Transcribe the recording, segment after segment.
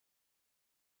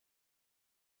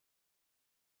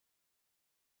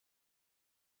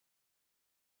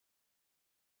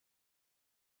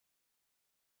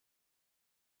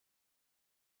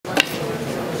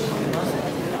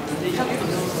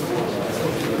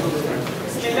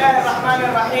بسم الله الرحمن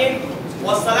الرحيم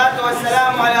والصلاة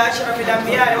والسلام على أشرف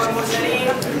الأنبياء والمرسلين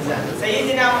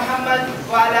سيدنا محمد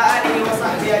وعلى آله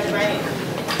وصحبه أجمعين.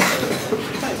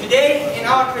 Today in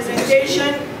our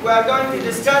presentation we are going to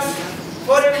discuss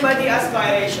foreign body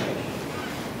aspiration.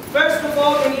 First of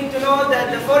all, we need to know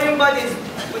that the foreign bodies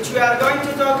which we are going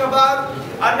to talk about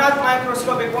are not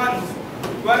microscopic ones.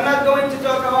 We are not going to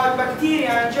talk about bacteria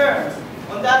and germs.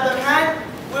 On the other hand,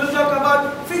 we will talk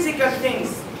about physical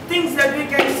things, things that we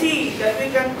can see, that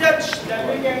we can touch, that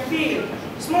we can feel,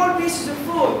 small pieces of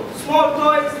food, small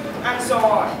toys, and so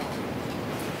on.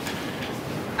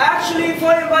 Actually,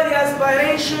 foreign body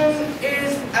aspiration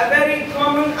is a very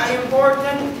common and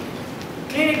important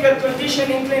clinical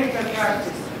condition in clinical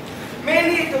practice.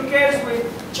 Mainly it occurs with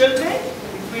children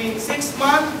between 6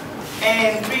 months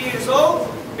and 3 years old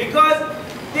because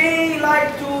they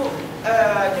like to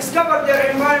discover their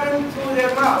environment through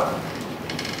their mouth.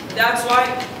 That's why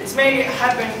it's mainly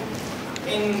happen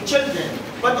in children.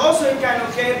 But also it can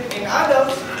occur in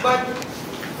adults, but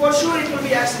for sure it will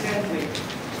be accidentally.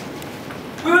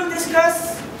 We will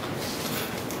discuss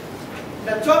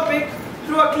the topic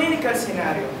through a clinical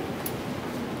scenario.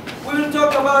 We will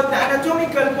talk about the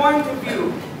anatomical point of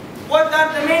view. What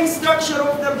are the main structure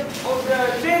of the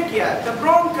trachea, the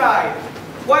bronchi?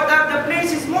 What are the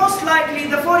places most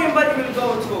likely the foreign body will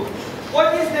go to?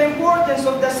 What is the importance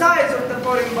of the size of the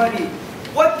foreign body?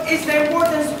 What is the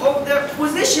importance of the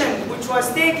position which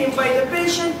was taken by the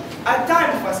patient at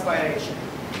time of aspiration?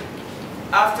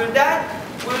 After that,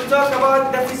 we will talk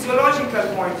about the physiological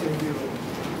point of view.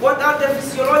 What are the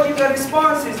physiological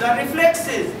responses and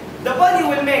reflexes the body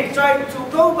will make try to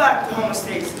go back to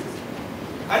homeostasis?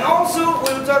 And also,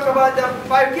 we will talk about the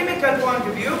biochemical point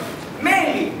of view.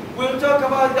 Mainly, we will talk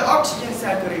about the oxygen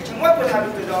saturation. What will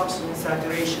happen to the oxygen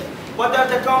saturation? What are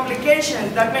the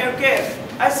complications that may occur?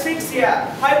 Asphyxia,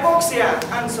 hypoxia,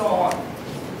 and so on.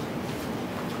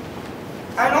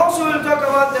 And also we will talk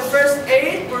about the first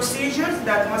aid procedures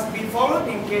that must be followed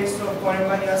in case of foreign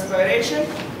body aspiration.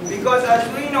 Because as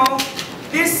we know,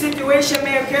 this situation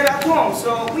may occur at home.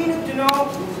 So we need to know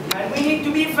and we need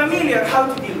to be familiar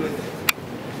how to deal with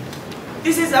it.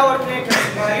 This is our clinical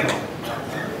scenario.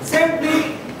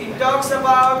 Simply, it talks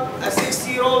about a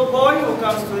 6-year-old boy who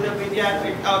comes to the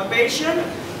pediatric outpatient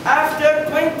after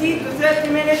 20 to 30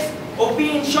 minutes of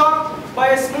being shocked by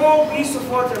a small piece of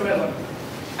watermelon.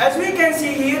 As we can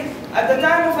see here, at the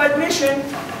time of admission,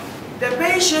 the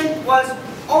patient was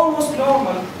almost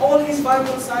normal. All his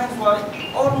vital signs were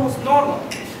almost normal.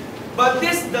 But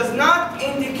this does not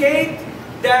indicate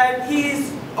that he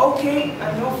is okay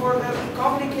and no further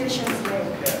complications may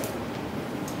occur.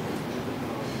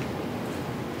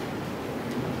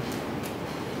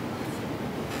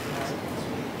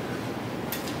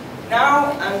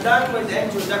 Now I'm done with the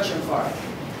introduction part.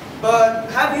 But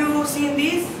have you seen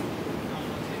these?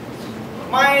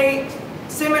 My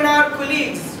seminar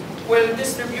colleagues will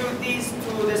distribute these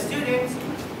to the students.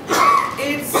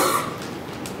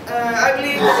 I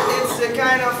believe it's a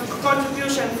kind of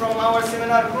contribution from our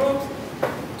seminar group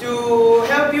to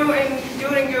help you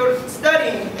during your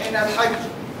studying in Al-Hajj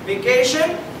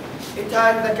vacation. It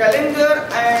has the calendar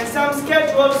and some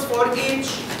schedules for each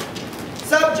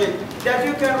subject that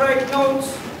you can write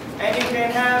notes, and you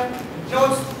can have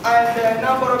notes on the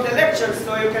number of the lectures,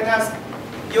 so you can ask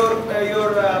your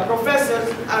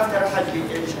professors after Hajj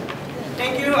vacation.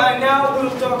 Thank you, and now we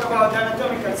will talk about the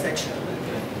anatomical section.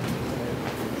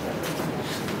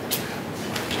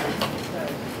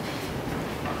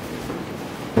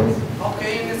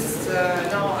 Okay,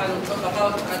 now I will talk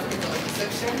about anatomical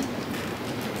section.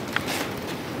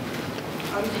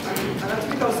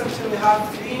 Anatomical section, we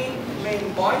have 3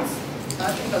 main points: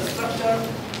 anatomical structure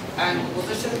and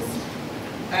positions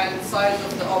and size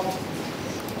of the object.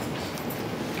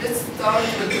 Let's start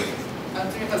with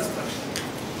anatomical structure.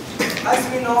 As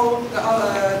we know, the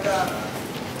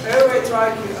airway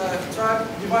tract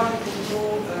divided into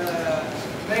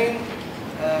main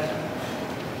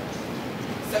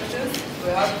sections. We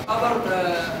have upper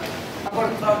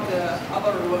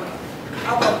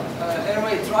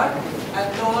airway tract and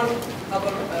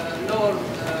lower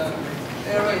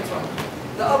airway tract.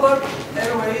 The upper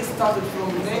airway started from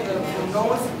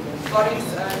nose, pharynx,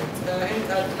 and end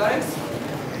at larynx,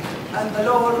 and the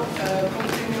lower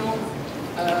continue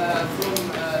from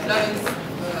larynx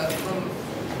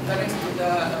to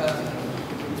the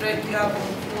trachea,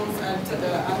 bronchioles, and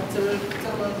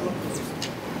terminal bronchioles.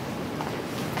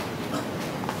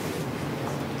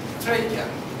 Trachea.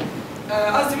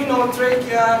 As we know,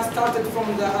 trachea started from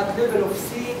the level of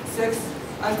C6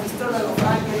 and external of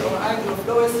angle or angle of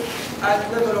Lewis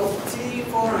at level of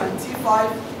T4 and T5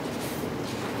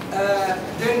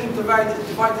 then divided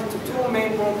into two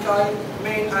main bronchi,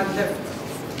 main and left.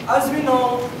 As we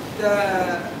know, the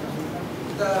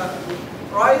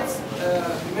right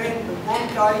main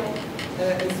bronchi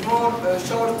is more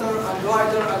shorter and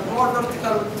wider and more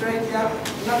vertical with trachea,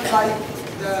 not like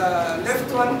the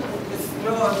left one. It's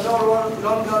lower,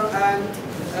 longer, and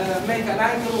make an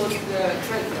angle with the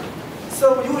trachea. So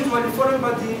usually foreign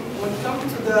body, when it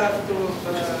comes to the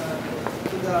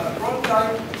bronchi,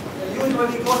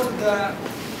 usually go to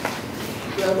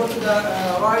the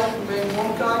right main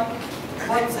bronchi.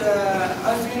 But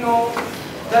as we know,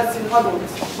 that's in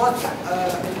adults. But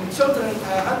in children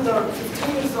under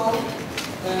 15 years old,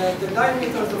 the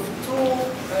diameters of two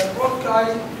bronchi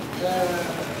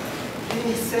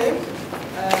being same.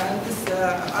 And this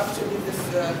actually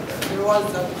there was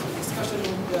a discussion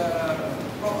with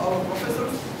our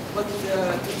professors, but to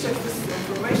check this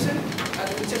information, and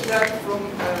we check that from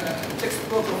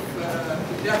textbook of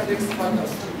pediatrics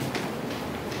finals.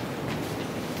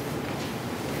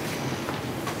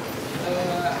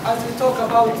 As we talk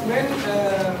about main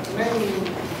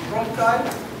bronchi,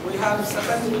 we have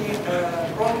secondary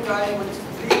bronchi, which is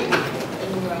 3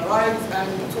 in right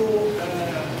and 2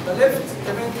 the left,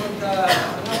 depending on the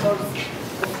numbers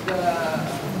of the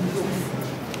groups.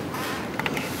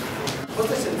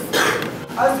 Positions.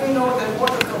 As we know, the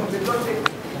importance of the epiglottic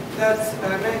that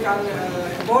make an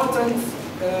important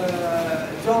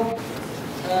job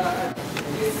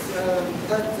is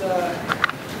that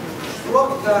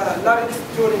block the larynx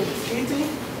during eating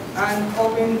and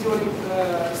open during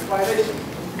respiration.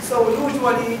 So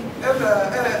usually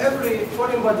every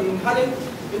foreign body inhaled,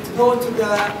 it go to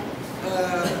the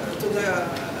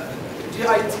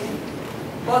GIT.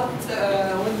 But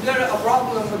when there is a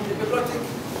problem with the epiglottic,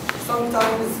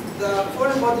 sometimes the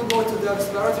foreign body go to the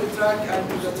respiratory tract and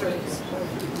to the trachea.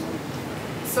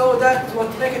 So that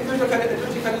what make it logically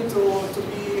to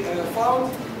be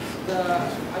found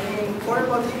foreign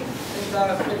body in the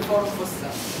piriform fossa.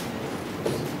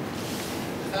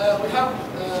 We have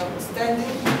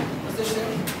standing position.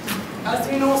 As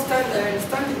we know,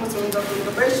 standing position, when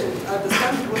the patient at the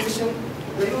standing position,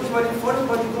 they usually foreign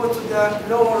body go to the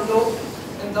lower lobe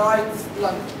in the right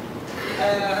lung.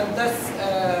 And that's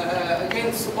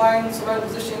again supine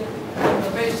position.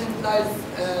 The patient lies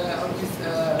on his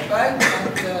back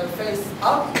and face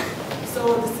up.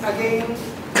 So this again,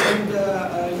 and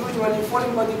usually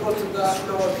foreign body go to the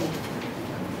lower lobe.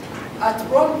 At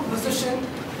prone position,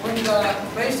 when the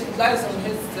patient lies on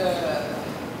his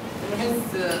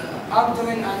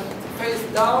abdomen and face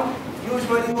down,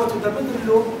 usually go to the middle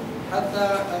lobe at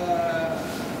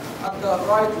the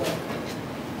right leg.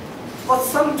 But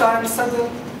sometimes suddenly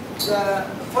the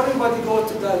foreign body go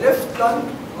to the left lung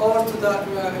or to the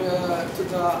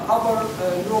upper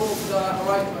lobe of the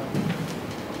right lung.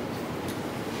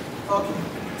 Okay,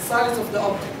 size of the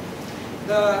object.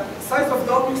 The size of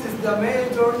the object is the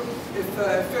major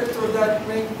factor that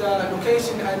make the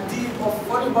location and deep of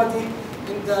foreign body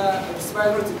in the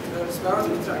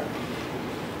respiratory tract.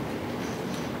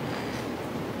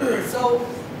 So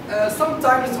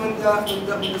sometimes when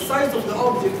the size of the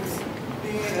object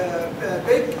be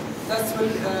big, that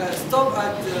will stop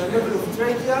at the level of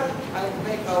trachea and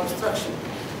make an obstruction.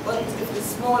 But if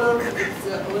it's smaller, it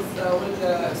will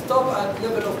stop at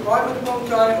level of private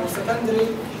bronchi or secondary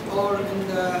or in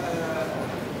the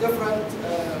different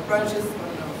branches of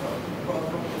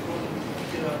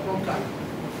bronchi.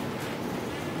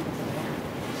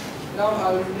 Now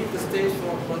I will leave the stage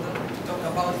for brother to talk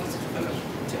about physical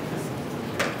changes.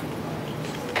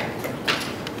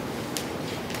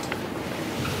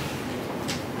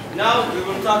 Now we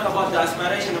will talk about the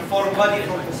aspiration of foreign body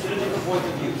from a physiological point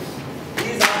of view.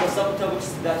 These are the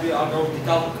subtopics that we are going to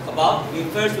talk about.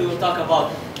 First we will talk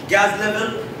about gas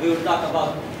level, we will talk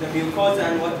about the mucosa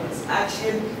and what its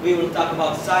action, we will talk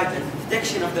about size and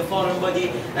detection of the foreign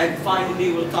body, and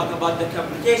finally we will talk about the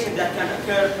complication that can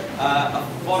occur of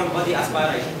foreign body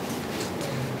aspiration.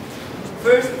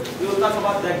 First, we will talk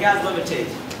about the gas level change.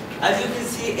 As you can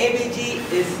see, ABG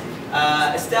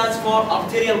stands for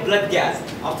arterial blood gas.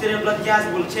 Arterial blood gas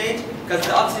will change because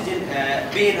the oxygen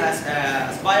being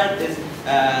aspired is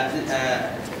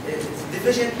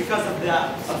deficient because of the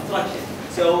obstruction.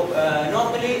 So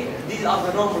normally these are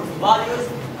the normal values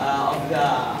of the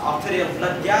arterial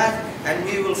blood gas, and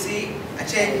we will see a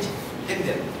change in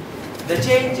them. The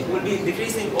change will be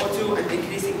decreasing O2 and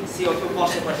increasing CO2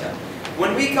 partial pressure.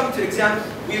 When we come to exam,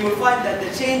 we will find that the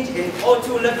change in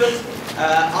O2 levels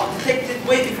are detected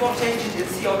way before changes in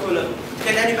CO2 level.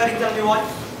 Can anybody tell me why?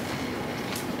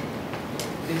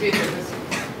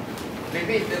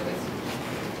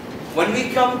 When we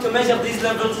come to measure these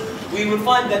levels, we will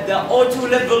find that the O2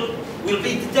 level will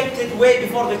be detected way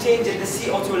before the change in the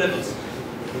CO2 levels.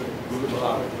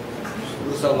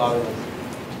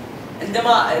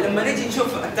 لما نيجي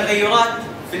نشوف التغيرات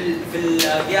في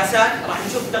القياسات راح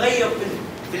نشوف تغير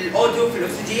في الأو2 في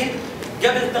الأكسجين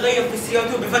قبل التغير في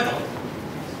الCO2 بفترة.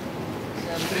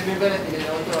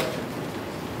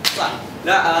 صح.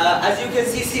 لا, as you can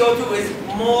see, CO2 is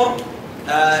more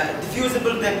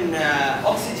diffusible than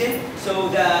oxygen, so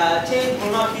the change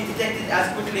will not be detected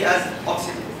as quickly as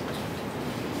oxygen.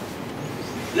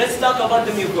 Let's talk about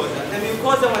the mucosa. The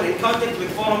mucosa, when in contact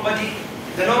with foreign body,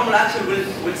 the normal action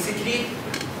will secrete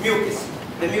mucus.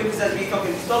 The mucus, as we talk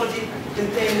in histology,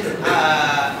 contains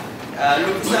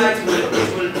leukocytes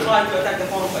which will try to attack the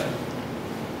foreign body.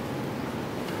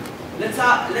 Let's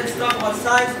talk about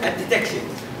signs and detection.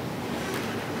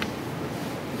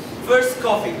 First,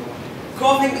 coughing.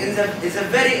 Coughing is a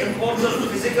very important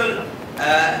physical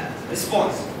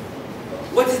response.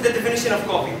 What is the definition of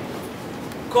coughing?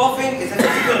 Coughing is a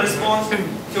physical response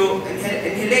to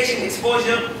inhalation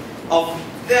exposure of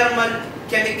thermal,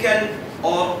 chemical,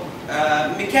 or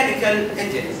mechanical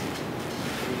agents.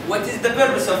 What is the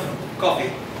purpose of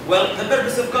coughing? Well, the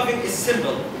purpose of coughing is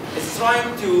simple. It's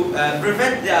trying to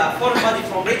prevent the foreign body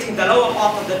from reaching the lower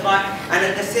part of the trach, and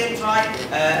at the same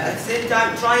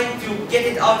time trying to get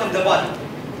it out of the body.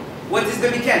 What is the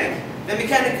mechanic? The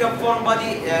mechanic of foreign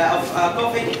body of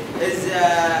coughing is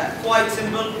quite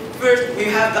simple. First, we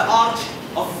have the arch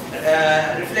of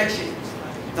reflection.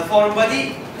 The foreign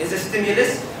body is a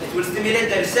stimulus. It will stimulate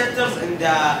the receptors in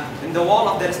the wall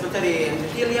of the respiratory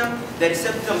endothelium. The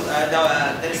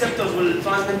receptors will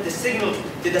transmit the signal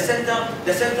to the center.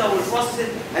 The center will process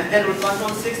it and then will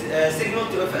transmit signal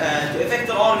to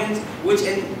effector organs, which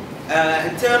in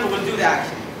turn will do the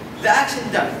action. The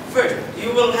action done. First,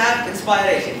 you will have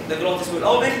inspiration. The glottis will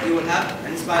open. You will have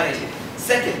inspiration.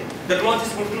 Second, the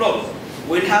glottis will close.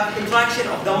 We'll have contraction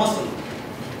of the muscle.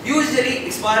 Usually,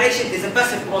 expiration is a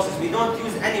passive process. We don't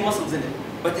use any muscles in it.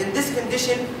 But in this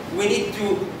condition, we need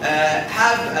to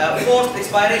have forced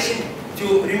expiration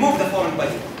to remove the foreign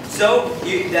body. So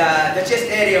the chest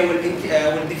area will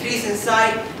decrease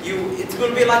inside. It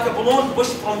will be like a balloon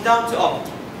pushed from down to up.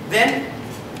 Then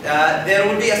there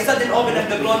will be a sudden open of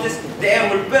the glottis. The air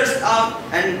will burst out,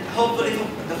 and hopefully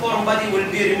the foreign body will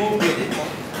be removed with it.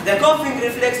 The coughing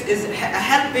reflex is a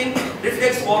helping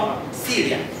reflex for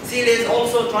cilia. Cilia is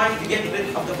also trying to get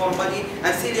rid of the foreign body,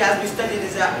 and cilia, as we studied,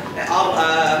 is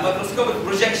our microscopic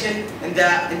projection in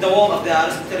the wall of the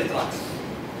respiratory tract.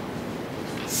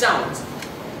 Sounds.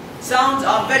 Sounds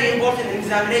are very important in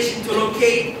examination to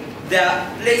locate the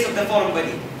place of the foreign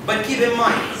body. But keep in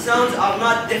mind, sounds are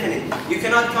not definite. You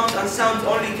cannot count on sounds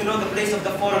only to know the place of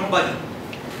the foreign body.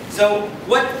 So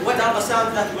what are the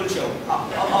sounds that will show?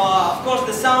 Of course,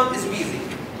 the sound is wheezing.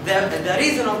 The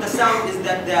reason of the sound is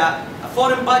that the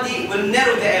foreign body will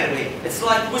narrow the airway. It's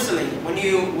like whistling. When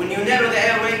you narrow the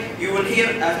airway, you will hear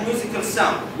a musical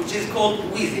sound, which is called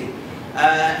wheezing.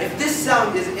 If this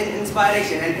sound is in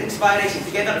inspiration and expiration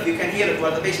together, if you can hear it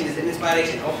while the patient is in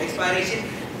inspiration or expiration,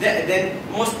 then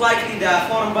most likely the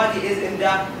foreign body is in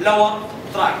the lower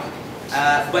tract.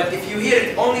 But if you hear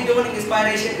it only during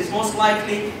expiration, it's most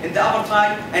likely in the upper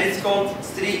tract, and it's called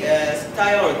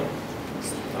stridor.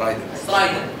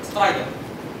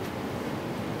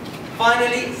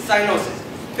 Finally, cyanosis.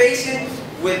 Patient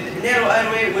with narrow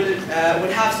airway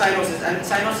will have cyanosis, and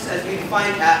cyanosis, as we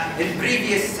defined in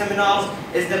previous seminars,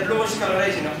 is the bluish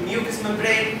coloration of mucous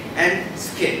membrane and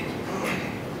skin.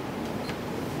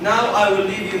 Now I will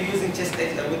leave you using chest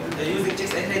X-ray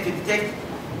to detect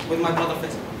with my brother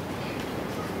Faisal.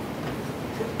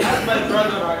 As my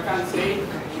brother, I can say,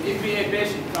 if a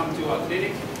patient comes to our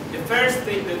clinic, the first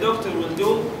thing the doctor will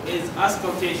do is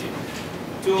auscultation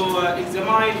to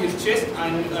examine his chest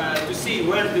and to see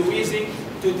where the wheezing,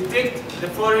 to detect the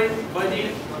foreign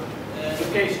body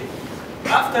location.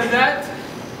 After that,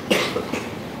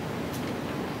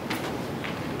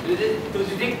 to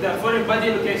detect the foreign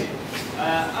body location.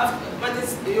 But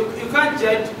you can't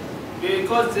judge,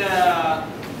 because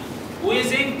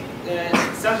wheezing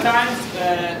sometimes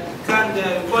can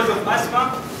cause of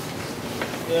asthma.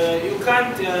 You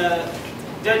can't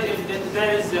judge if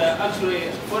there is actually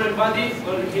foreign body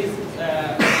or his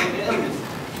illness.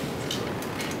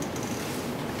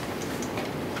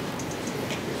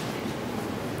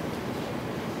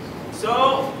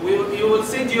 So you will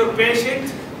send your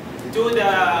patient to the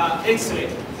X-ray.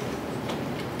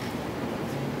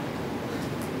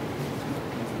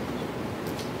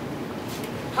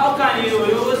 How can you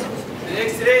use the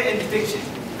X-ray in detection?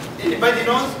 Anybody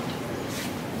knows?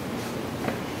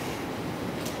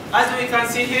 As we can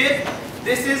see here,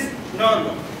 this is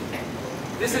normal.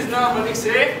 This is normal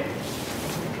X-ray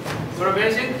for a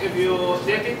patient. If you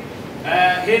take it,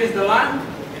 here is the lung,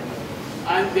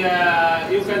 and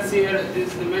you can see here, this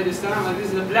is the mediastinum, and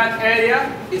this is the black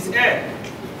area is air.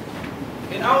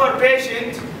 In our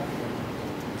patient,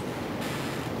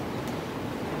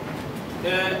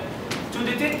 to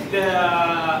detect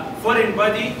the foreign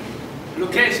body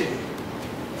location,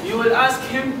 you will ask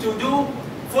him to do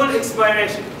full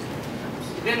expiration.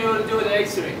 Then you will do the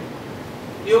X-ray.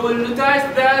 You will notice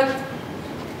that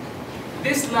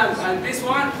this lung and this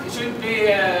one should be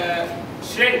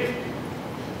shrink,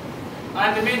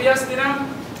 and the mediastinum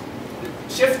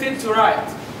shifted to right.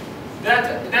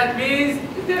 That means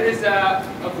there is a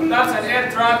collapse and air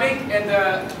trapping in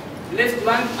the left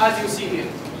lung, as you see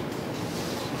here.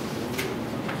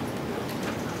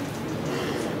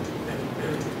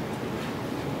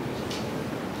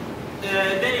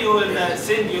 Then you will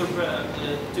send your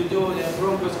to do the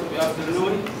bronchoscopy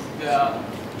afternoon, the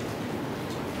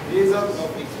results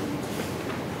of X-ray.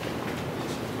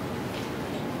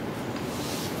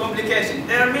 Complication.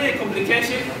 There are many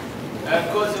complications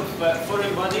because of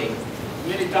foreign body.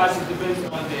 Many times it depends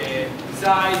on the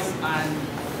size and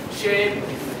shape,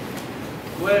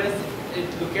 where is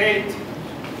it located.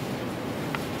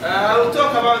 I will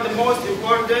talk about the most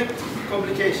important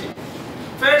complication.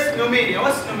 First, pneumonia.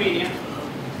 What's pneumonia?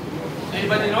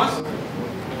 Anybody knows?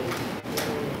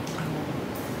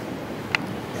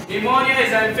 Pneumonia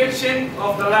is an infection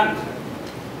of the lung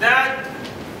that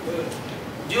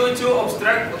due to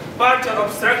partial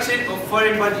obstruction of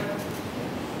foreign body,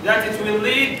 that it will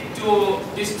lead to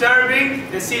disturbing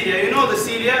the cilia. You know the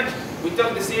cilia? We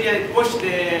took the cilia and push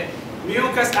the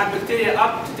mucus and bacteria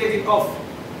up to take it off.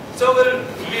 So it will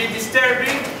be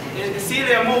disturbing the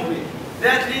cilia movement.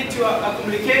 That leads to a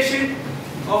complication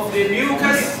of the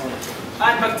mucus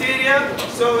and bacteria,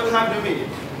 so we'll have pneumonia.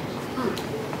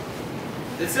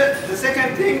 The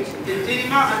second thing is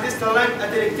edema and distal lung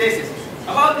atelectasis.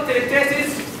 About the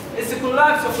atelectasis, it's a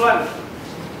collapse of lung.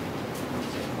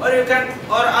 Or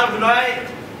alveoli,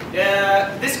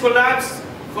 this collapse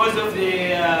because of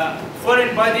the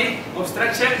foreign body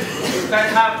obstruction. You can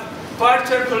have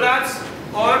partial collapse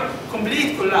or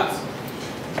complete collapse.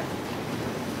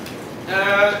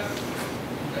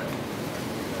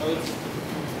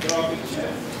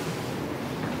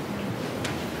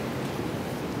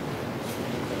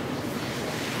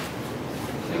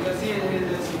 You can see here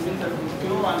the segmental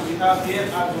U.Q.U, and we have here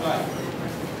alveoli.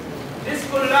 This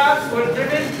collapse will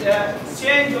prevent the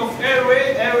change of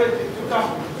airway to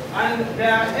come, and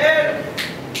the air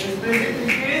is presented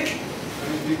here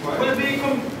will be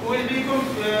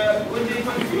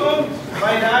consumed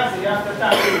by the axis after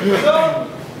time. So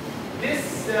this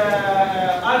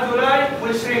alveoli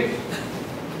will shrink,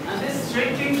 and this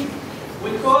shrinking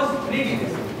will cause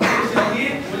negative. This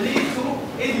here will lead to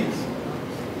edema.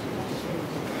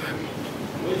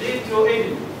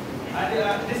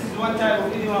 And this is one type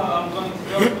of edema I'm going to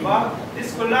talk about.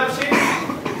 This collapse,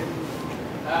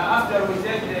 after we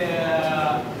take the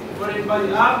foreign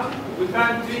body out, we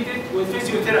can treat it with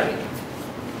physiotherapy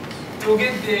to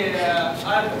get the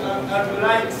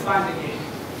alveoli expand again.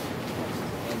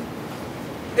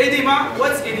 Edema,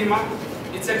 what's edema?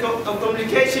 It's a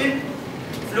complication,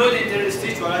 fluid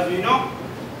interstitial, as we know.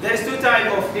 There's two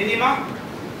types of edema.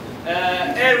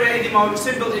 Airway edema or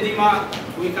simple edema,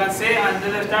 we can say, and the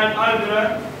other type,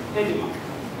 alveolar edema.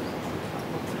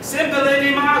 Simple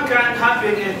edema can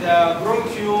happen in the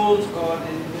bronchioles or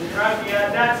in the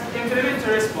trachea. That's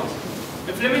inflammatory response.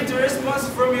 Inflammatory response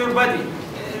from your body.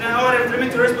 In our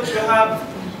inflammatory response, we have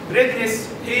redness,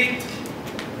 heat,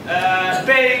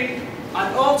 pain,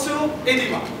 and also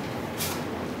edema.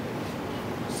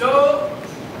 So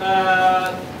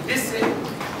this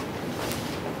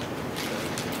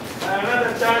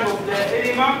another type of the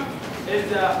edema is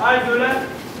the alveolar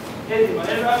edema.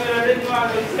 Alveolar edema,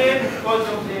 as I said, because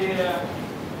of the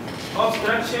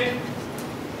obstruction,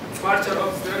 partial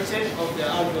obstruction of the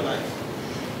alveoli.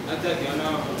 And thank you.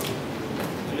 Now,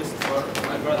 list for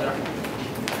my brother.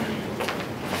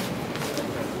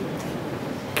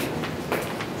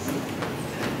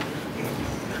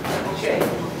 Okay,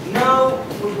 now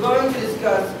we're going to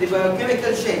discuss the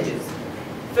biochemical changes.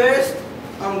 First,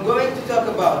 I'm going to talk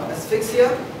about asphyxia,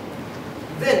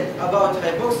 then about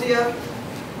hypoxia,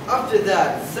 after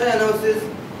that cyanosis,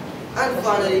 and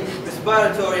finally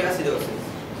respiratory acidosis.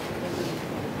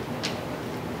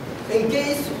 In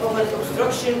case of an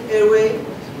obstruction airway,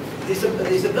 the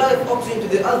supply of oxygen to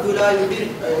the alveoli will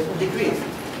be decreased.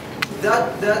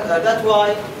 That's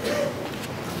why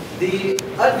the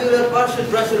alveolar partial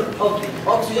pressure of the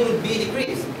oxygen will be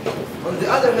decreased. On the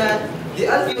other hand, the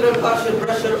alveolar partial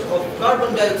pressure of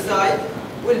carbon dioxide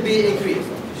will be increased.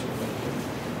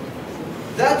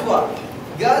 That's why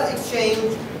gas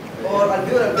exchange or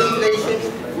alveolar ventilation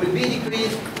will be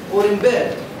decreased or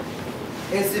impaired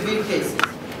in severe cases.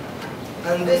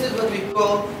 And this is what we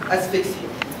call asphyxia.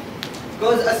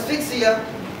 Because asphyxia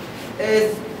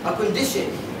is a condition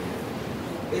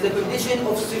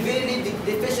of severely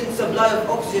deficient supply of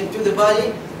oxygen to the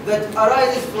body that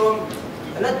arises from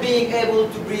not being able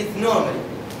to breathe normally.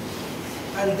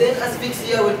 And then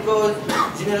asphyxia will cause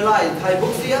generalized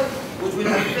hypoxia, which will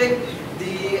affect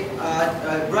the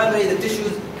primarily the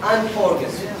tissues and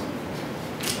organs.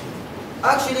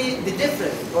 Actually, the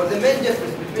difference, or the main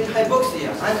difference between hypoxia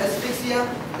and asphyxia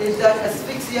is that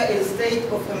asphyxia is a state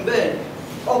of impaired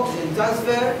oxygen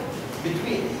transfer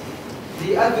between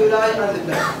the alveoli and the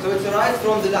blood. So it arises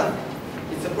from the lung.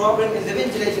 It's a problem in the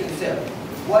ventilation itself.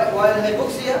 While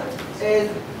hypoxia is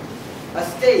a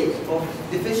state of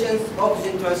deficient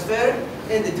oxygen transfer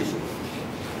in the tissue.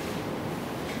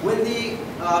 When the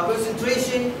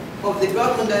concentration of the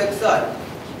carbon dioxide,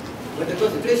 when the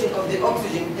concentration of the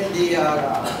oxygen in the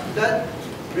blood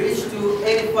reaches to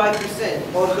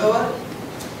 85% or lower,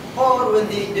 or when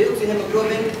the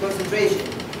deoxyhemoglobin concentration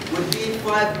will be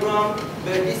 5 grams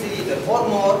per deciliter or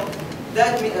more,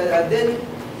 that means then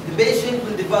the patient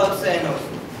will develop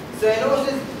cyanosis.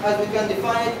 Cyanosis, as we can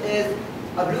define it, is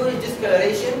a bluish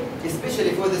discoloration,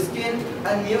 especially for the skin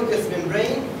and mucous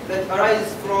membrane, that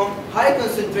arises from high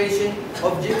concentration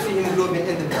of deoxyhemoglobin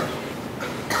in the blood.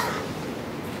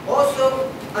 Also,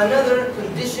 another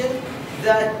condition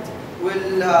that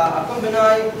will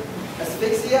accompany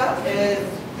asphyxia is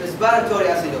respiratory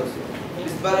acidosis.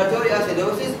 Respiratory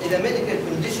acidosis is a medical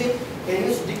condition in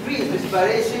which decreased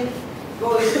respiration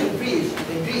causes increased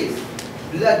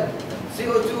blood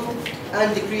CO2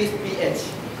 and decreased pH.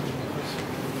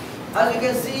 As you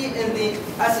can see in the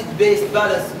acid-base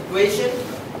balance equation,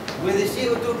 when the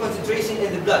CO2 concentration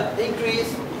in the blood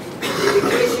increase, the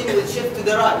equation will shift to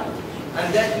the right,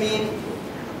 and that means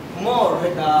more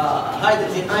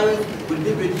hydrogen ions will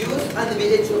be produced and the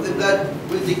pH of the blood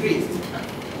will decrease.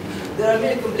 There are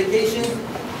many complications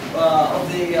of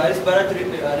the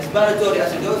respiratory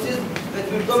acidosis that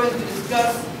we're going to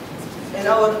discuss in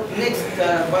our next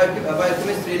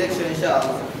biochemistry lecture,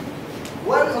 inshallah.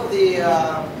 One of the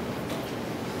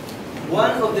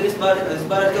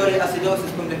respiratory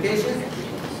acidosis complications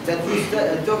that we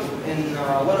took in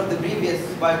one of the previous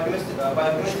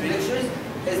biochemistry lectures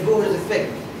is Bahadur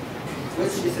effect,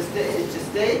 which is a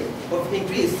state of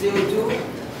increased CO2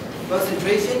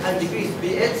 concentration and decreased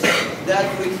pH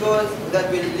that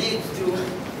will lead to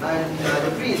a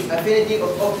decreased affinity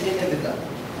of oxygen in the blood.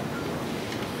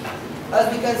 As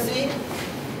we can see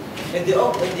in the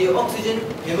oxygen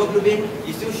hemoglobin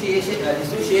dissociation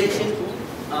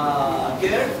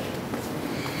curve,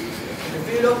 if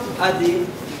you look at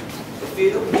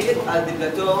the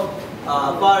plateau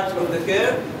part of the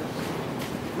curve,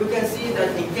 we can see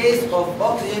that in case of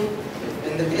oxygen,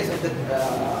 in the case of the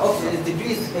oxygen is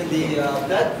decreased in the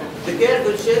blood, the curve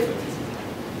will shift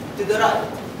to the right.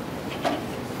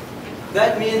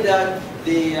 That means that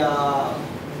the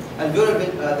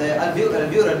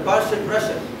alveolar partial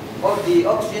pressure of the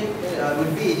oxygen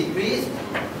will be decreased.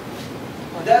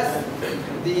 Thus,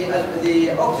 the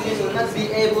oxygen will not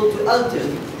be able to alter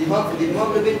the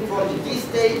hemoglobin from the T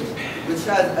state, which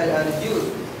has a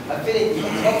reduced affinity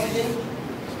of oxygen,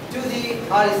 to the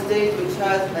R state, which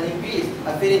has an increased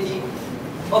affinity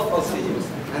of oxygen.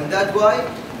 And that's why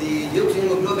the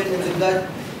deoxyhemoglobin in the blood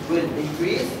will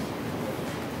increase,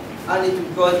 and it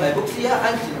will cause hypoxia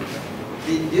until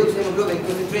the deoxyhemoglobin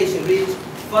concentration reaches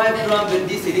 5 grams per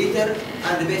deciliter,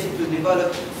 and the patient will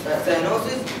develop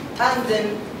cyanosis and then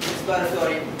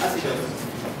respiratory acidosis.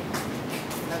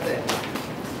 That's it.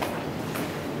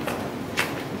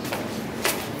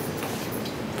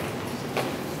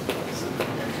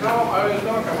 Now I will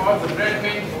talk about the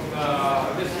treatment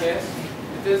of this case.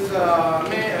 It's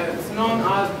known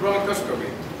as bronchoscopy.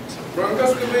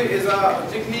 Bronchoscopy is a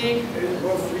technique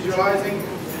of visualizing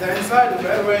the inside of the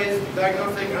airways,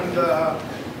 diagnostic and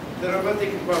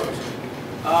therapeutic purpose.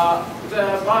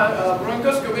 The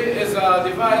bronchoscopy is a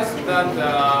device that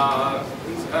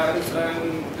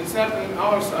insert in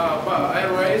our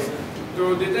airways to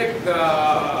detect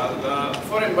the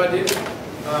foreign bodies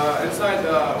inside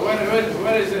where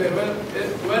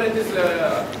it is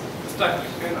stuck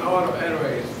in our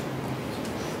airways.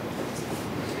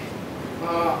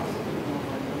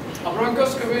 A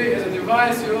bronchoscopy is a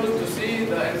device used to see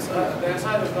the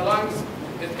inside of the lungs.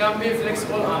 It can be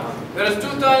flexible. There is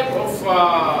two types of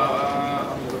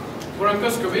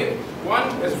bronchoscopy.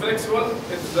 One is flexible.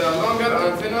 It's longer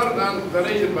and thinner than the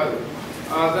rigid body.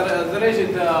 The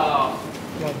rigid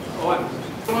One.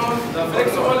 The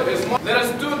flexible is more. There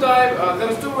is two type.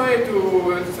 There is two ways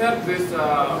to insert this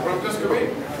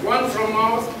bronchoscopy. One from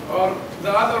mouth, or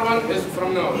the other one is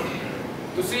from nose.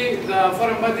 To see the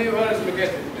foreign body where it's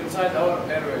located inside our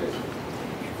airways.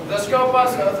 The scope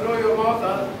passes through your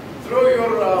mouth, through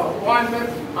your windpipe,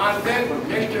 and then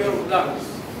into your lungs.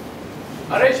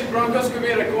 A rigid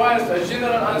bronchoscopy requires a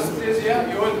general anesthesia.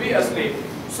 You will be asleep.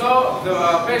 So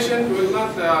the patient will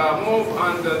not move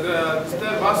and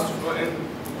disturb us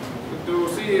to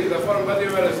see the foreign body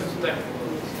where it is detected.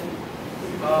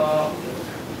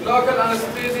 Local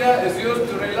anesthesia is used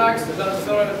to relax the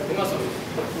thoracic muscle,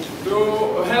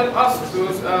 to help us to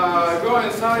go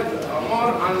inside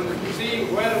more and see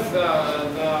where the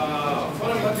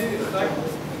foreign body is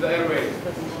detected in the airway.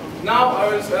 Now I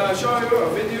will show you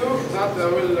a video that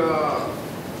will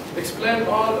explain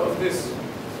all of this.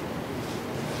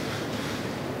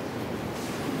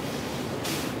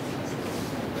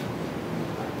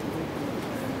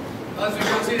 As you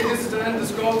can see, this is the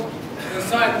endoscope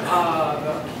inside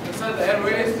the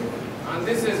airways, and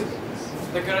this is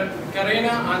the carina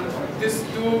and these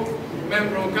two main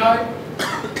bronchi.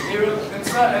 He will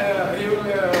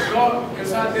go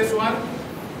inside this one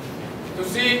to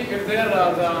see if there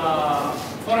are the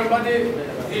foreign body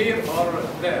here or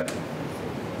there.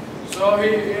 So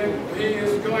he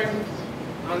is going,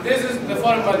 and this is the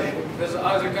foreign body. This,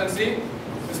 as you can see,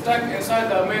 it's stuck inside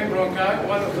the main bronchi,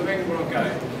 one of the main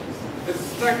bronchi. It's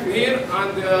stuck here,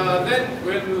 and then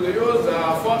we'll use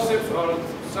forceps or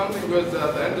something with the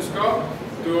endoscope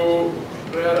to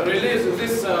release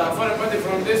this foreign body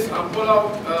from this and pull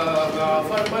out the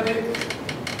foreign body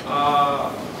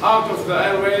out of the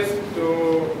airways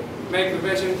to make the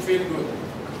patient feel good.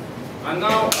 And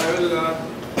now I will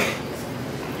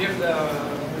give the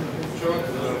short.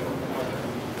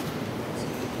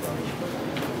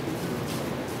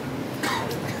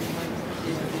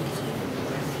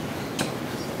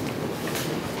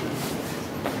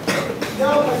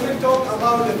 Now I will talk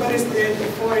about the first aid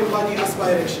of foreign body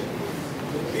aspiration.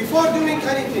 Before doing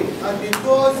anything, and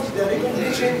because the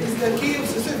recommendation is the key of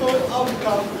successful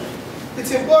outcome, it's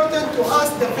important to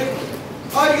ask the victim,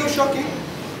 are you shocking?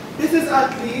 This is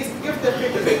at least if the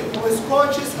victim who is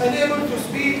conscious, unable to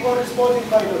speak or responding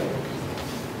by noise.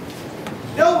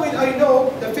 Now when I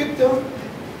know the victim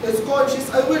is conscious,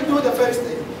 I will do the first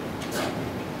aid.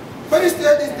 First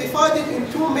aid is divided in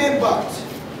two main parts: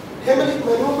 Heimlich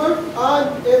maneuver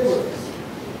and airworks.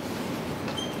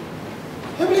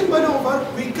 Heimlich maneuver,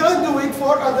 we can do it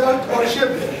for adult or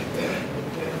children.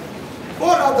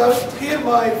 For adults, here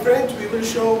my friend, we will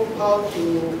show how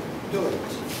to do it.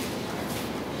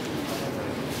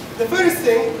 The first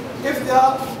thing, if the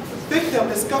victim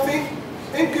is coughing,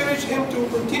 encourage him to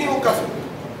continue coughing.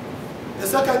 The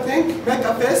second thing, make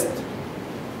a fist,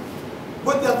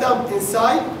 put the thumb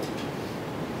inside,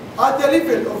 at the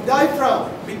level of diaphragm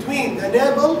between the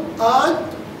navel and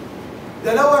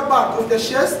the lower part of the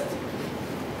chest.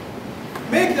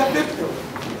 Make the victim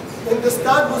in the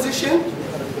stand position.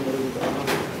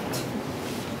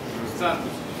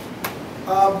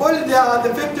 Pull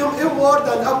the victim inward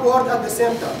and upward at the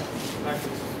same time.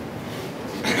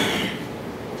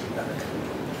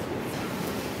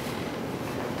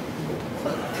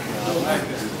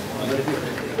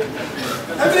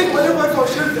 Heimlich maneuver for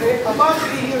children about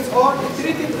 3 years old is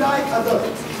treated like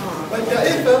adults, but the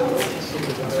infant,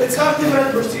 it's a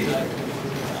different procedure.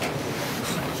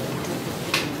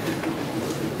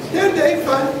 Turn the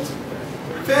infant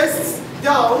face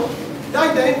down,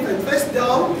 lie the infant face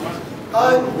down,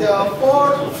 and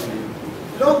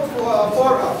look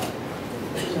forward.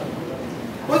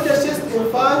 Put the chest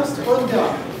infants on the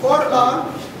forearm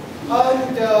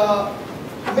and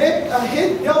make a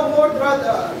head downward,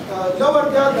 lower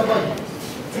than the body.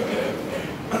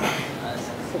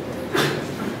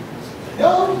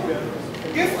 Now,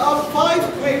 give up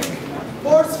 5 quick,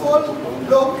 forceful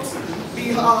looks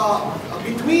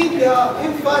between the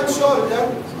infant shoulder.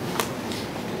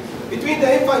 Between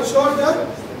the infant shoulder,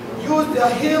 use the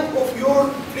heel of your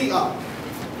free arm.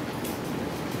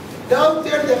 Now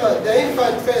turn the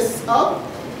infant face up.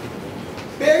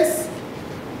 Place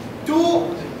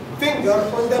 2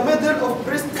 fingers on the middle of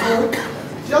breastbone,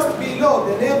 just below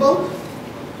the navel,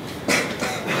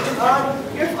 and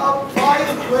give up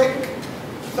 5 quick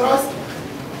thrusts.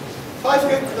 5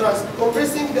 quick thrusts,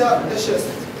 compressing the chest.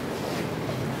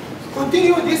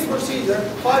 Continue this procedure,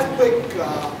 5 quick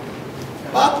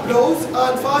back blows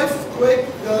and 5 quick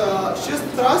chest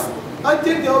thrusts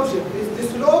until the object is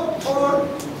dislodged or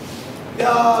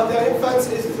the infant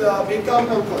is become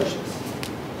unconscious.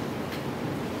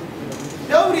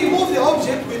 Now remove the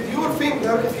object with your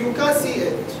finger if you can see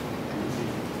it.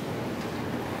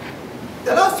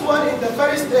 The last one in the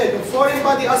first aid of foreign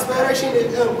body aspiration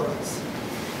is ambulance.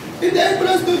 In the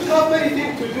ambulance don't have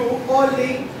anything to do,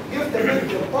 only give the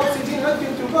victim oxygen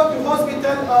until to go to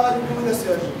hospital and do the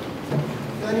surgery.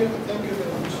 Thank you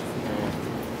very much.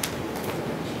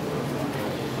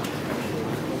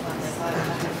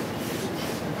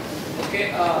 Okay,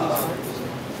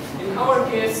 in our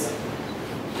case,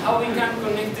 how we can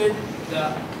connect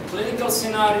the clinical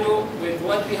scenario with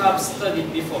what we have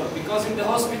studied before. Because in the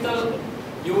hospital,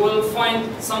 you will find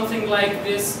something like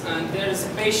this, and there is a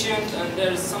patient, and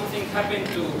there is something happened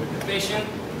to the patient,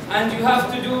 and you have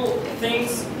to do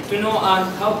things to know and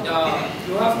how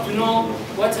you have to know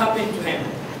what happened to him.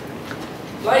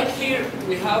 Like here,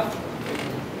 we have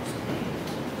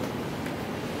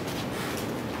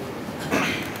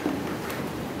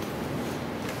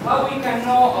how we can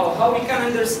know or how we can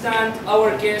understand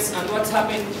our case and what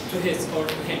happened to his or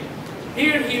to him.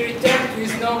 Here he returned to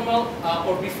his normal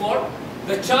or before.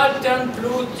 The child turned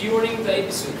blue during the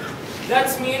episode.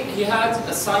 That means he has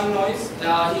a cyanosis.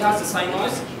 He has a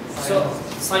cyanosis. So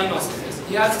cyanosis.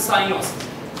 He has a cyanosis.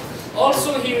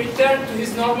 Also, he returned to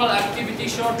his normal activity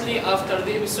shortly after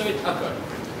the episode occurred.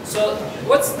 So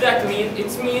what's that mean?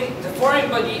 It means the foreign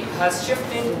body has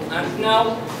shifted and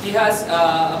now he has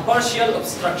a partial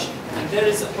obstruction. And there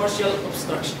is a partial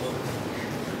obstruction.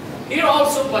 Here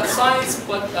also, but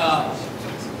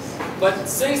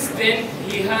since then,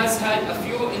 he has had a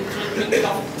few intermittent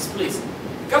cough splees.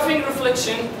 Coughing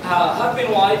reflection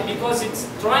happen why? Because it's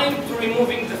trying to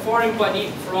removing the foreign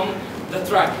body from the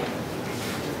trachea.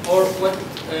 Or what?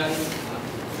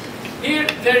 Here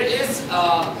there is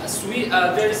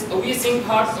a wheezing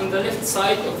part on the left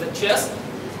side of the chest,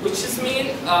 which is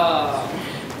mean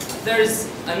there is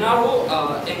a narrow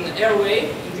in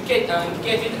airway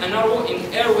indicated a narrow in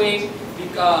airway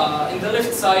in the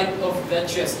left side of the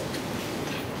chest.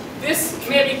 This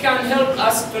maybe can help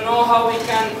us to know how we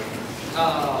can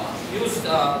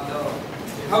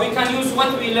use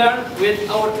what we learn with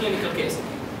our clinical case.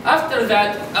 After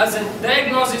that, as a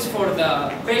diagnosis for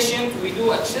the patient, we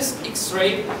do a chest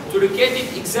X-ray to locate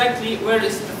it exactly where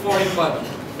is the foreign body.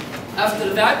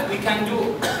 After that, we can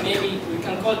do maybe we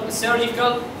can call it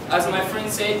surgical, as my friend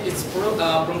said, it's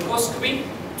bronchoscopy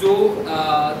to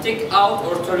take out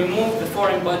or to remove the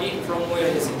foreign body from where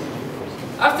is it.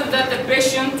 After that, the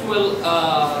patient will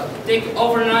take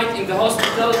overnight in the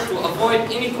hospital to avoid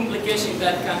any complication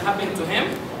that can happen to him.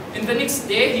 And the next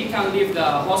day, he can leave the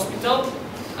hospital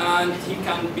and he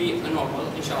can be normal,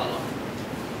 inshallah.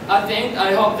 At the end,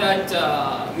 I hope that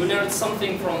you learned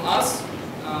something from us,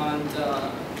 and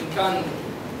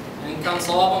إن كان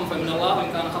صوابا فمن الله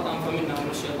وإن كان خطأ فمنا ومن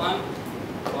الشيطان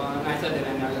ونعتذر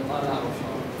عن الإطالة أو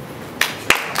شيء.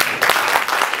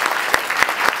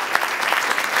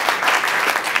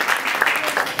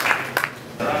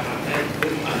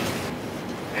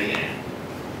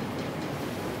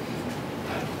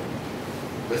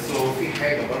 بس هو في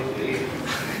حاجة برضه ايه؟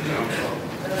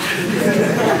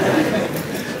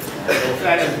 هو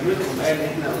فعلا زميلكم قال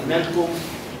احنا قلنا لكم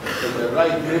ان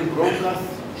الرايت مين برونكس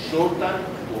شورتر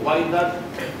ووايدر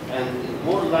اند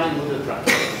مور لاين وذ التراك.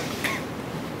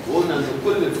 وقلنا ان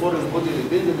كل الفورن بودي اللي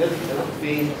بين ده بتروح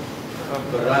فين؟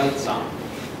 في الرايت ساوند.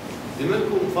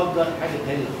 زميلكم فضل حاجة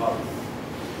تانية خالص.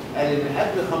 قال ان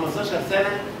قبل 15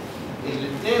 سنة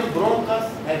الاثنين برونكس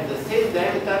have the same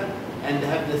diameter and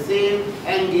have the same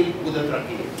angle with the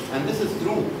trachea. And this is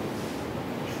true.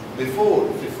 Before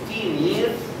 15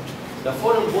 years, the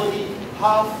foreign body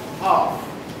half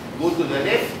go to the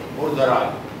left or the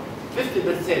right.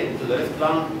 50% to the left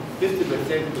lung,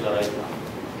 50% to the right lung.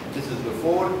 This is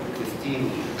before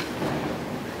 15 years.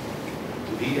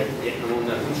 ودي احنا ما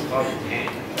قلناش خالص نهائي.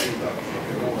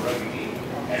 هو الراجل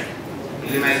ايه؟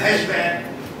 اللي ما لهاش بقى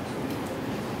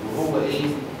وهو ايه؟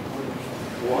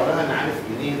 وراها انا عارف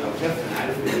منين او شافها انا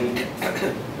عارف منين.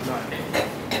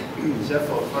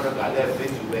 شافها واتفرج عليها في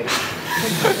فيديو باين.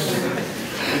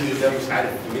 الفيديو ده مش عارف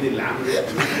مين اللي عامله،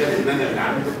 مش عارف ان انا اللي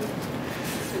عامله.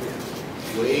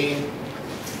 وايه؟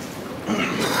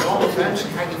 هو ما فهمش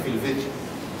حاجه في الفيديو.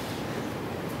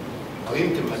 او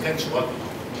يمكن ما كانش واضحه.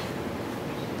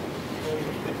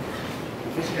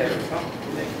 مفيش كلام صح؟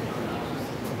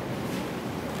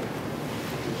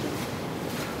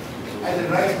 ادي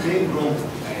الرايت مين برونكس.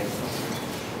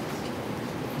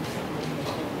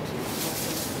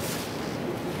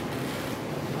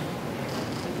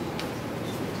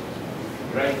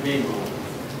 رايت مين برونكس.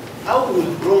 اول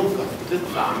برونكس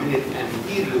تطلع من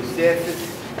الانتيريور سيرفيس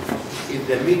is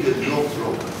the middle lobe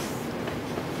bronchus.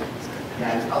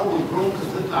 يعني اول برونكس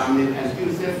تطلع من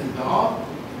الانتيريور سيرفيس ده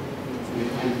من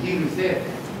الانتيريور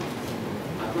سيرفيس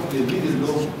هتروح للميدل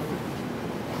لوب،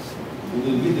 من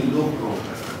الميدل لوب برونكس.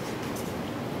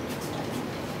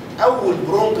 اول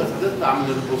برونكس هتطلع من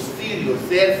البوستيريور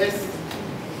سيرفيس.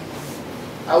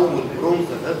 اول برونكس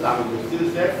هتطلع من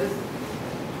البوستيريور سيرفيس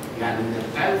يعني من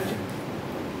الخلف،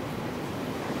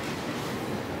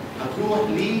 هتروح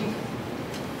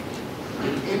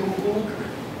للإيبوكو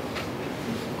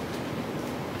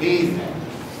بيزا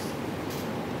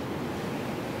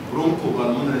برونكو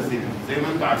بالمونري سيجمنت. زي ما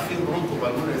انتم عارفين برونكو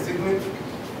بالمونري سيجمنت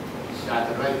بتاعت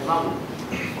الرايت لانج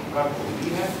فكرتوا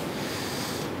بيها.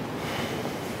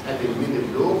 ادي الميدل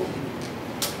لوب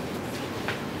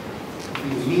في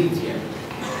الميديان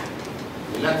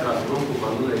اللاترال برونكو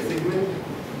بالمونري سيجمنت.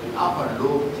 الابر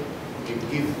لوب it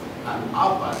gives an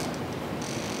upper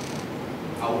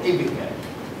او apical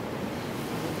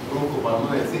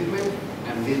bronchopulmonary segment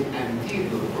and then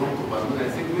anterior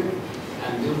bronchopulmonary segment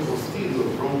and then posterior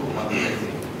bronchopulmonary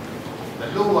segment. The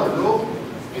lower lobe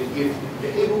it gives the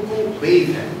apical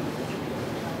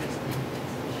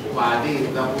وبعدين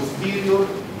the posterior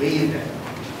basal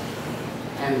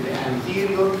and the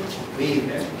anterior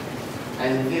basal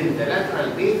and then the lateral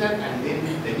basal and then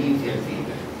the medial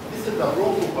basal. This is the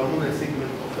bronchopulmonary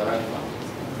segment of the right lung.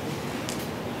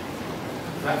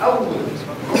 فأول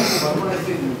bronchopulmonary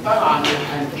segment طالعة من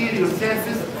الانتيريور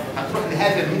سيرفيس هتروح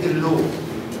لهذا الميدل لوب.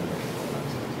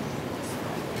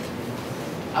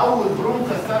 أول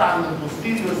برونكس طالعة من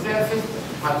البوستيريور سيرفيس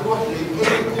هتروح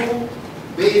للإيكو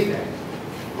بيتا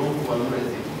bronchopulmonary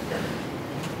segment.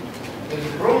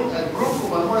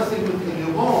 البرونكوبالمونري segment اللي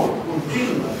more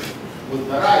continuous with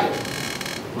the right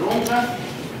bronchus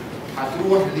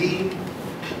هتروح ل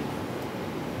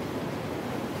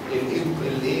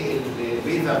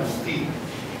البيتا بوستيريور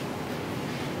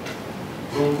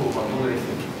bronchopulmonary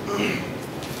segment.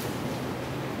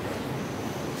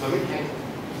 فاهمين حاجة؟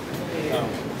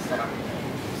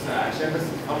 عشان بس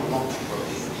تفهموا الموقف.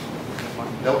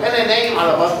 لو أنا نايم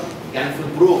على بطن يعني في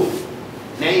البرون،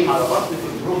 نايم على بطن في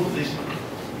البرون بوزيشن،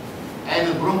 ادي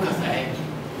البرونكس اهي،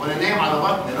 وانا نايم على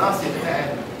بطن راسي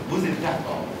بتاع الجزء بتاعته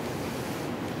اهو.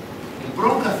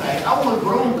 البرونكس اهي، اول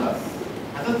برونكس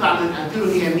هتطلع من الانتيرو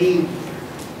هي مين؟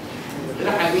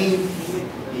 رايحه مين؟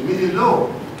 الميدل لوب.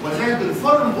 وذلك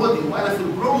الفورم بودي وانا في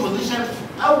البرون بوزيشن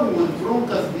اول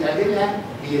برونكس بيقابلها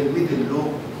هي الميدل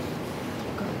لوب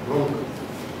برونكس.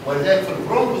 ولذلك في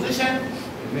البرون بوزيشن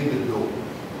الميدل لوب.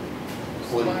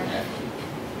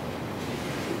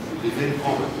 فيري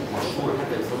كومن مشهور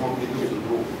حتى يسموها كده في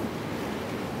البرون.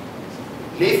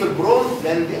 ليه في البرون؟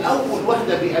 لان دي اول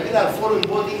واحده بيقابلها الفورين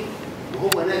بودي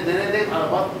وهو نايم على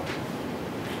بطن.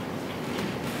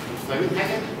 مش فاهمين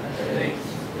حاجه؟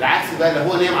 العكس بقى لو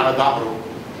هو نايم على ظهره.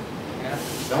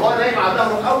 لو هو نايم على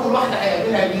ظهره اول واحده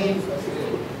هيقابلها مين؟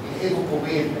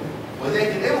 الايبوكوبيزا.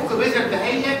 وذلك الايبوكوبيزا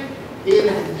بتاعتها هي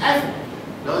اللي هتتقابل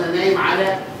لو انا نايم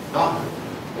على ظهره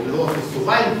اللي هو في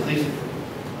السوباين بوزيشن.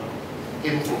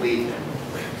 ايبوكوبيزا.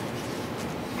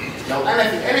 لو انا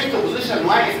في الالكتو بوزيشن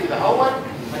واقف كده اهوت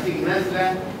هتيجي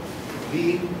نازله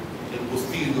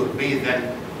بالبوستيريور بيزل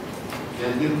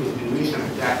لان دي الكونتينيويشن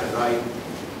بتاعت الرايت.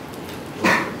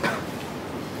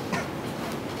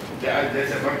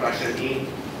 ده برضه عشان ايه؟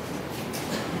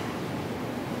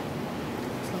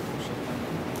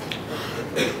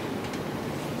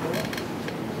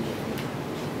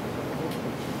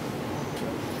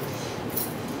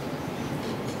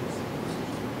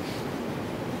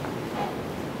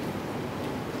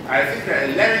 على فكره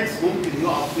اللارنكس ممكن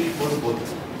يقف فيه الفول بودي.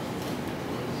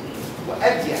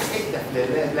 وأضيق حته في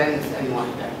اللارنكس انهي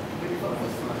واحده؟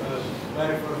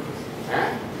 ها؟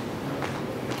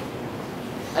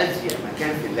 أضيق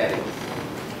مكان في اللارنكس.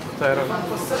 مش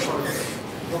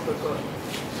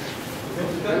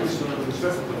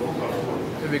بس الفوكال فور.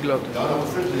 لو انا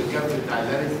وصلت للكابل بتاع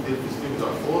اللارنكس دي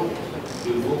الفيستيبولار فور،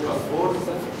 الفوكال فور،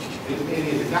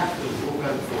 الاريا اللي تحت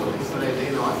الفوكال فور. بص الاقي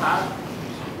هنا واسعه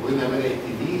وهنا بدات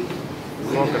تضيق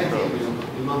وهنا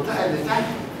المنطقه اللي تحت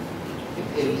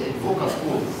الفوكال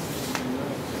فور.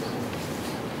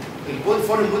 البول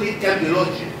فورم بودي كان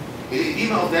بيلوجيك.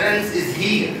 الإديمة اوف ذا لارنكس از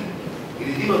هير.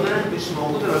 الإديمة اوف ذا لارنكس مش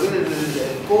موجوده ما بين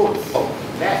الكورس.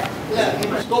 لا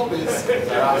الإديمة ستوب بالنسبه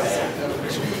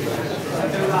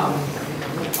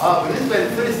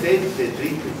للفيرست ايد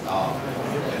تريتمنت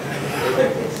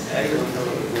ايوه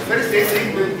الفيرست ايد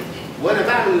تريتمنت وانا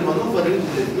بعمل المانوفر اللي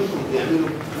انتم بتعملوا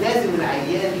لازم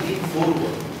العيان يجيب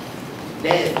فورورد.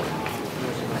 لازم.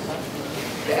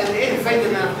 لان ايه الفايده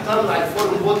ان انا اطلع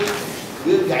الفورم بودي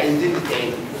ويرجع ينزل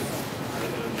تاني؟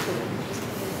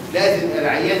 لازم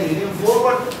العيان يلين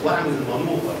فورورد واعمل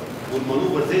المانوفر.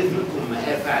 والمانوفر زي منكم ما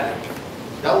هي فعلا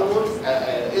داونورد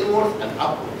انورد اند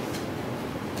ابورد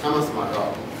 5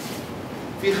 مرات.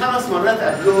 في 5 مرات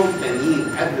قبلهم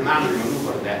تانيين قبل ما اعمل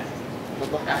المانوفر ده.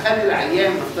 اخلي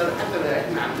العيان نفترض حتى لو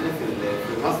احنا عندنا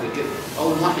في مصر كده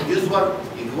اول ما واحد يزور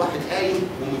يجي واحد قايم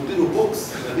ومديله بوكس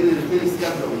ما بين الاثنين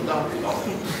سكابلا من ظهر الارض.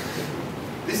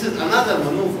 This is another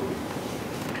maneuver.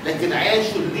 لكن العيان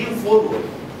should lean forward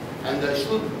and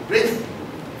should breathe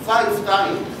 5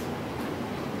 times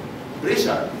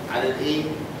pressure على الايه؟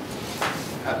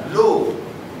 a blow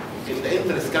in the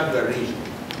interscapular region.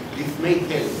 This may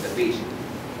help the patient.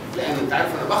 لان انت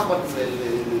عارف انا بخبط في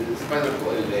السباينال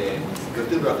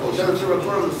الفيرتبرا قدام الفيرتبرا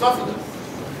كورا الاسوفجس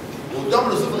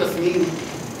وقدام الاسوفجس مين؟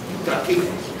 تراكيه.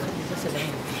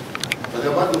 فده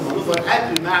برضه المانوفر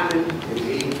قبل ما اعمل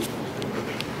الايه؟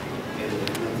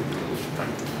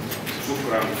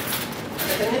 شكرا.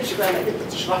 ما كانتش بقى انك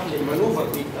انت تشرح لي المانوفر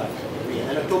دي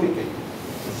بتاعتك اناتوميكال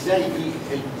ازاي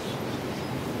دي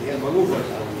هي المانوفر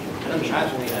انا مش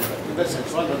عارف هي بس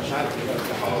السؤال ده مش عارف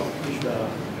مش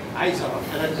عايز اعرف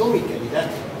اناتوميكالي ده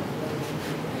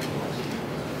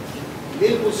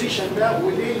ليه البوزيشن ده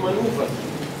وليه المانوفر؟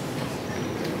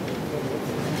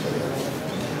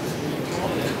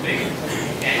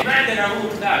 يعني ما عندنا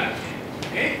رول ثابت.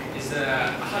 اوكي؟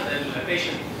 اذا اخذ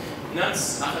البيشنت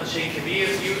nuts اخذ شيء كبير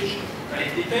huge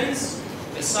it depends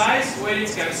the size where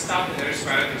it can stop in the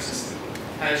respiratory system.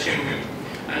 هذا شيء مهم.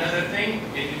 Another thing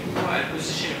اللي هو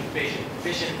البوزيشن of the patient.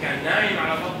 Patient كان نايم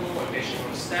على بطنه or patient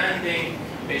was standing,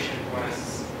 patient was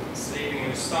sleeping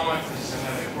in the stomach. This is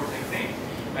another important thing.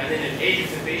 And then the age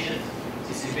of the patient.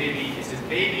 Is it baby? Is it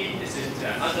baby? Is it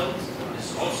adult? This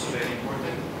is also very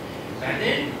important. And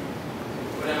then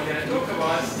what I'm going to talk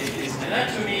about is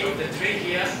anatomy of the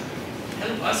trachea.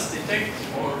 Help us detect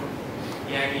or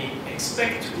يعني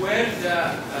expect where the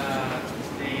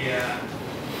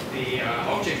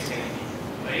object can be.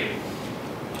 طيب.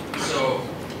 So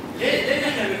ليه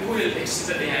نحن بنقول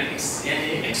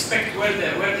يعني expect where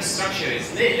the structure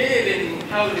is. ليه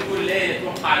بنحاول نقول ليه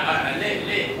نتوقع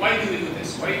ليه why do we do this?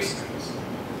 Why expect this?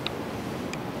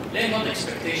 ليه not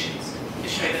expectations؟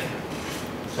 ايش فائدتها؟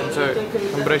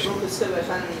 compression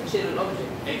عشان نشيل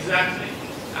الاوبجكت. Exactly.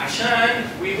 عشان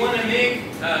we want to make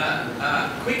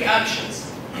quick actions.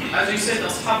 As you said,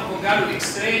 أصحابكم قالوا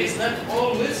X-ray is not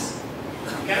always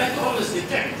cannot always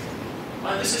detect.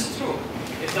 And this is true.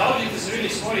 If the object is really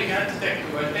small, you cannot detect.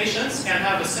 Well, patients can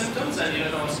have the symptoms and you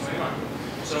don't know what's going on.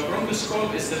 So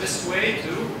bronchoscope is the best way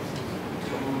to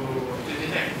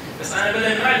detect. But أنا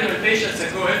بدل ما أعلم patients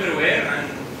that go everywhere and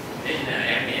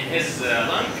in his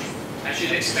lung, I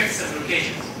should expect some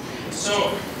locations. So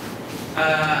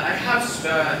I have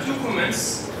 2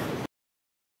 comments